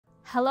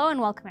Hello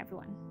and welcome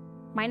everyone.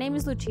 My name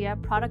is Lucia,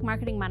 Product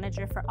Marketing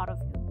Manager for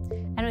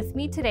AutoView, and with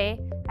me today,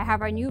 I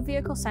have our new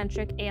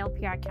vehicle-centric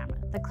ALPR camera,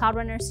 the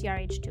Cloudrunner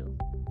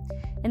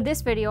CR-H2. In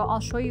this video, I'll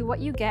show you what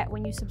you get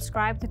when you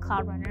subscribe to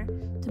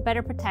Cloudrunner to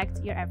better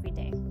protect your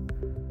everyday.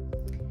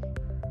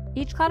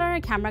 Each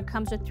Cloudrunner camera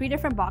comes with 3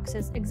 different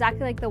boxes,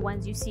 exactly like the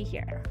ones you see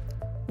here.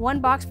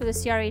 One box for the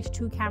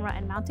CR-H2 camera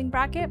and mounting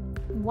bracket,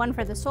 one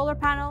for the solar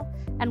panel,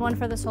 and one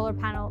for the solar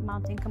panel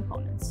mounting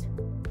components.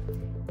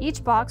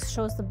 Each box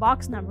shows the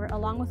box number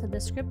along with a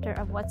descriptor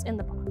of what's in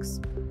the box.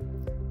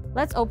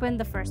 Let's open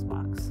the first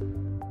box.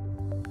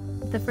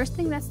 The first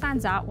thing that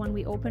stands out when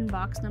we open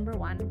box number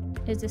 1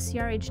 is the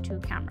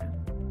CR-H2 camera.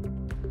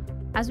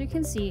 As we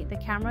can see, the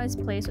camera is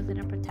placed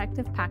within a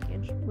protective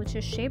package which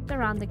is shaped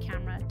around the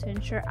camera to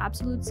ensure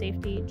absolute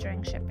safety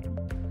during shipping.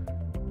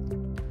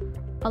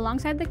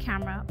 Alongside the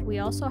camera, we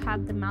also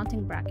have the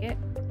mounting bracket,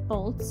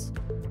 bolts,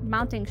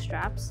 mounting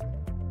straps,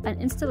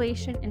 an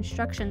installation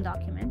instruction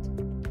document,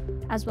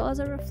 as well as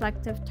a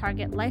reflective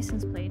target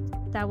license plate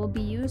that will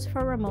be used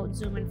for remote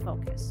zoom and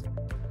focus.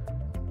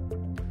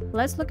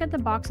 Let's look at the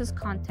box's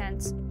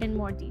contents in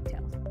more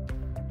detail.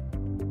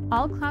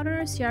 All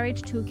Cloudrunner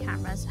CR-H2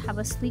 cameras have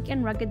a sleek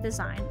and rugged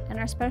design and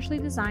are specially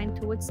designed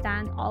to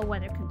withstand all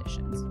weather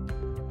conditions.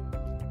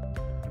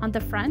 On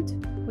the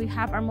front, we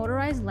have our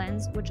motorized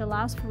lens, which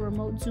allows for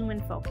remote zoom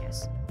and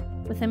focus,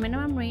 with a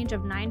minimum range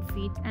of 9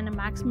 feet and a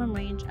maximum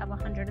range of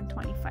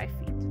 125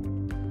 feet.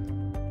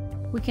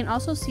 We can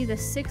also see the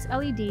 6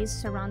 LEDs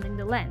surrounding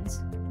the lens,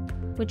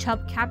 which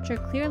help capture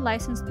clear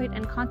license plate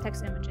and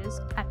context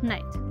images at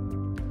night.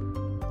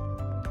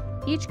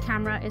 Each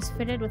camera is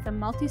fitted with a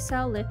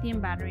multi-cell lithium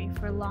battery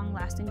for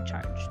long-lasting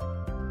charge.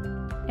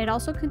 It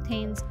also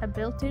contains a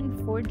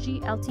built-in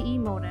 4G LTE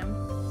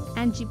modem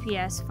and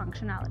GPS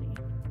functionality.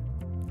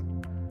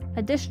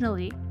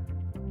 Additionally,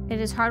 it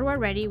is hardware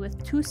ready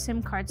with 2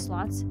 SIM card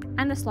slots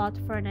and a slot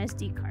for an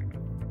SD card.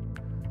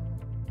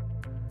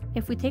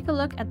 If we take a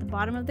look at the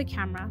bottom of the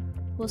camera,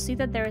 we'll see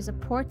that there is a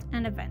port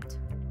and a vent.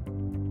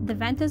 The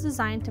vent is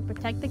designed to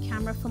protect the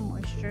camera from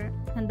moisture,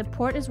 and the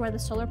port is where the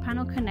solar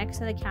panel connects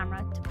to the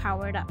camera to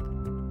power it up.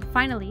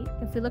 Finally,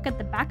 if we look at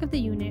the back of the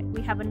unit,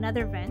 we have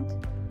another vent,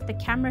 the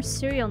camera's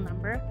serial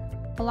number,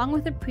 along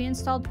with a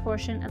pre-installed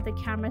portion of the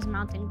camera's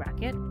mounting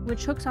bracket,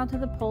 which hooks onto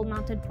the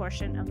pole-mounted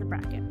portion of the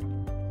bracket.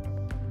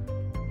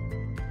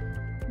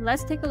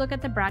 Let's take a look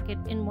at the bracket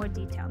in more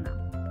detail now.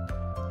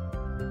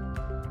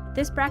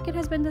 This bracket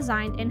has been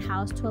designed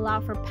in-house to allow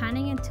for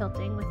panning and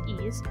tilting with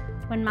ease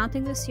when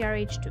mounting the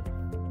CR-H2.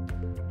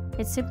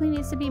 It simply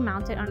needs to be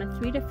mounted on a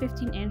 3 to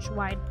 15 inch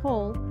wide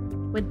pole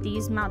with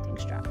these mounting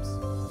straps.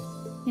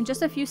 In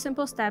just a few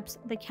simple steps,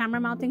 the camera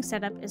mounting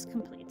setup is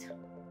complete.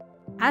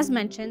 As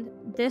mentioned,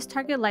 this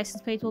target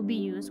license plate will be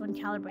used when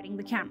calibrating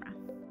the camera.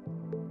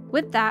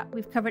 With that,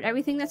 we've covered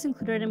everything that's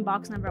included in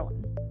box number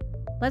 1.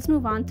 Let's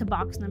move on to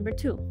box number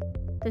 2,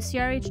 the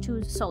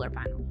CR-H2's solar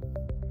panel.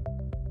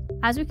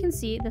 As we can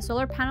see, the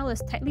solar panel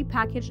is tightly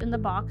packaged in the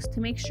box to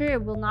make sure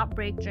it will not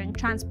break during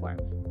transport.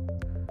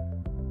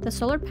 The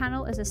solar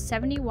panel is a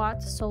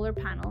 70-watt solar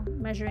panel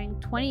measuring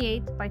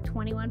 28 by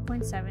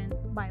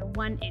 21.7 by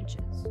 1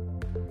 inches.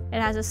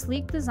 It has a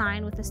sleek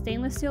design with a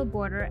stainless steel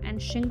border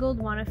and shingled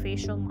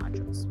monofacial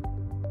modules.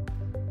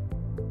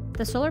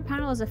 The solar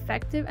panel is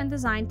effective and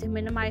designed to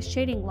minimize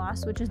shading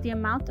loss, which is the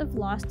amount of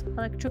lost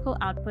electrical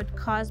output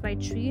caused by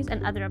trees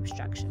and other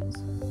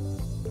obstructions.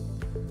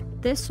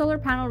 This solar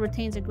panel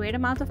retains a great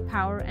amount of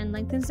power and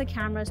lengthens the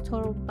camera's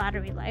total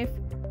battery life,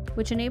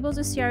 which enables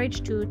the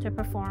CR-H2 to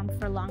perform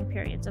for long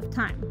periods of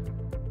time.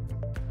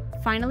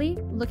 Finally,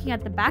 looking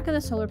at the back of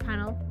the solar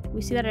panel,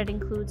 we see that it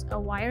includes a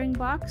wiring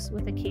box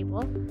with a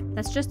cable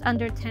that's just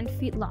under 10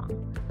 feet long,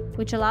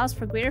 which allows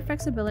for greater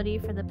flexibility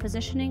for the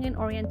positioning and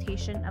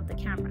orientation of the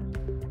camera.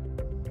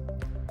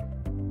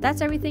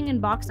 That's everything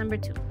in box number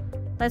 2.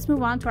 Let's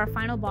move on to our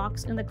final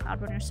box in the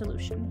Cloudrunner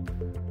solution.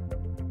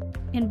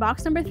 In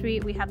box number 3,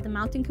 we have the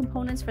mounting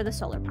components for the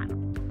solar panel.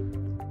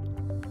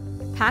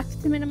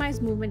 Packed to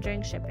minimize movement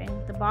during shipping,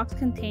 the box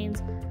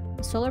contains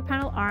a solar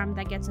panel arm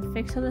that gets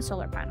affixed to the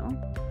solar panel,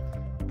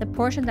 the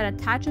portion that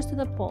attaches to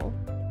the pole,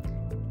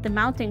 the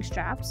mounting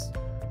straps,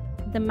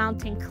 the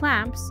mounting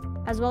clamps,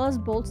 as well as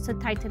bolts to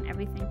tighten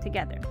everything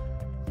together.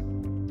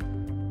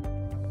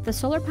 The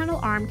solar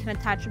panel arm can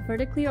attach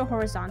vertically or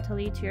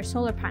horizontally to your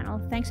solar panel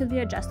thanks to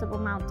the adjustable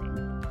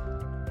mounting.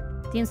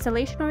 The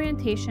installation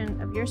orientation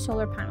of your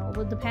solar panel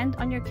will depend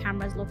on your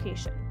camera's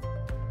location.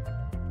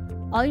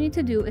 All you need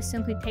to do is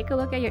simply take a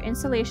look at your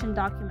installation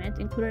document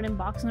included in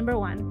box number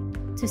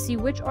 1 to see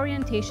which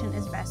orientation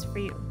is best for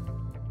you.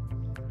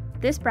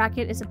 This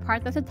bracket is a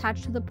part that's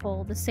attached to the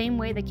pole the same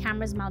way the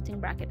camera's mounting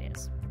bracket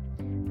is,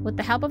 with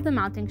the help of the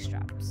mounting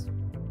straps.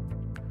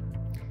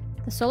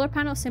 The solar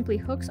panel simply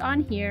hooks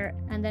on here,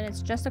 and then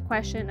it's just a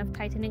question of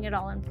tightening it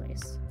all in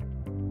place.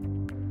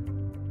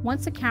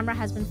 Once the camera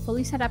has been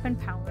fully set up and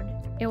powered,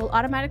 it will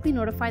automatically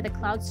notify the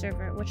cloud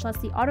server, which lets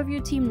the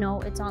AutoView team know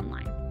it's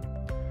online.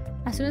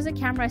 As soon as the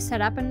camera is set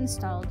up and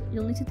installed,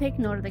 you'll need to take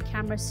note of the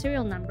camera's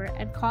serial number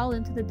and call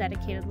into the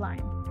dedicated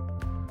line.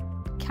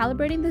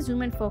 Calibrating the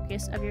zoom and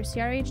focus of your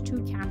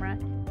CR-H2 camera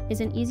is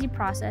an easy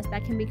process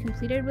that can be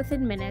completed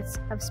within minutes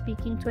of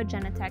speaking to a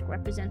Genetec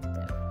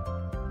representative.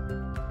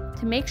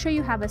 To make sure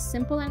you have a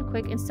simple and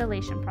quick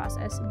installation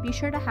process, be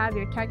sure to have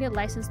your target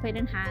license plate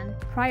in hand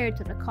prior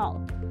to the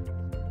call.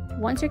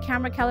 Once your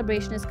camera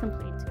calibration is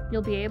complete,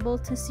 you'll be able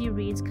to see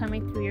reads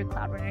coming through your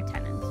Cloudrunner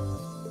tenant.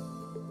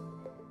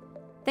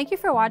 Thank you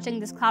for watching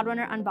this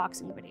Cloudrunner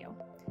unboxing video.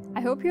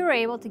 I hope you were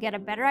able to get a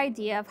better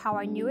idea of how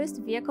our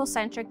newest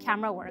vehicle-centric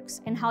camera works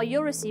and how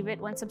you'll receive it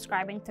when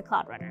subscribing to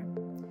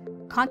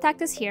Cloudrunner.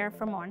 Contact us here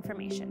for more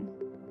information.